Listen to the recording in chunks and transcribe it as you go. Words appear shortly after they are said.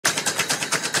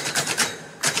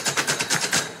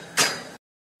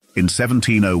In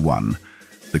 1701,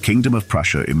 the Kingdom of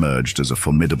Prussia emerged as a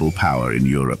formidable power in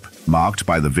Europe, marked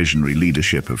by the visionary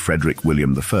leadership of Frederick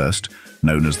William I,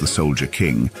 known as the Soldier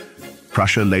King.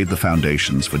 Prussia laid the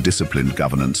foundations for disciplined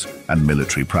governance and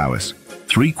military prowess.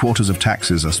 3/4 of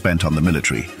taxes are spent on the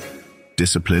military.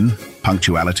 Discipline,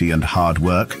 punctuality, and hard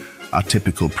work are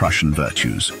typical Prussian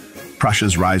virtues.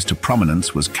 Prussia's rise to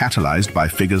prominence was catalyzed by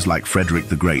figures like Frederick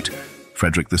the Great,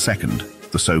 Frederick II,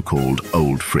 the so-called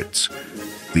Old Fritz.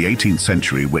 The 18th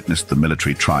century witnessed the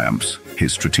military triumphs.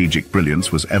 His strategic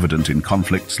brilliance was evident in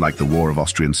conflicts like the War of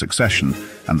Austrian Succession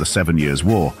and the 7 Years'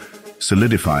 War,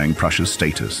 solidifying Prussia's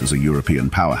status as a European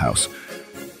powerhouse.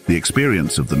 The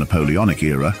experience of the Napoleonic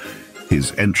era,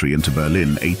 his entry into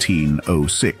Berlin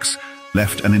 1806,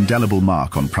 left an indelible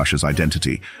mark on Prussia's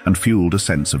identity and fueled a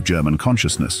sense of German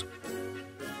consciousness.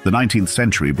 The 19th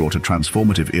century brought a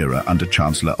transformative era under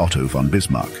Chancellor Otto von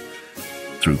Bismarck.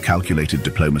 Through calculated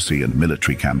diplomacy and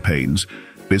military campaigns,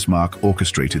 Bismarck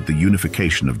orchestrated the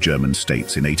unification of German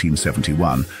states in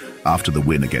 1871 after the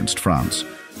win against France,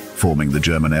 forming the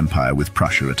German Empire with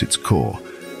Prussia at its core.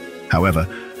 However,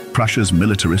 Prussia's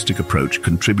militaristic approach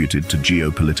contributed to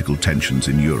geopolitical tensions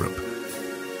in Europe.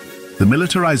 The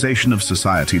militarization of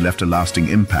society left a lasting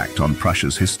impact on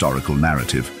Prussia's historical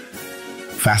narrative.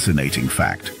 Fascinating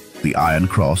fact, the Iron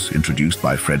Cross, introduced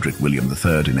by Frederick William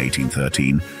III in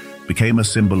 1813, became a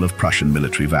symbol of Prussian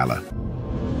military valor.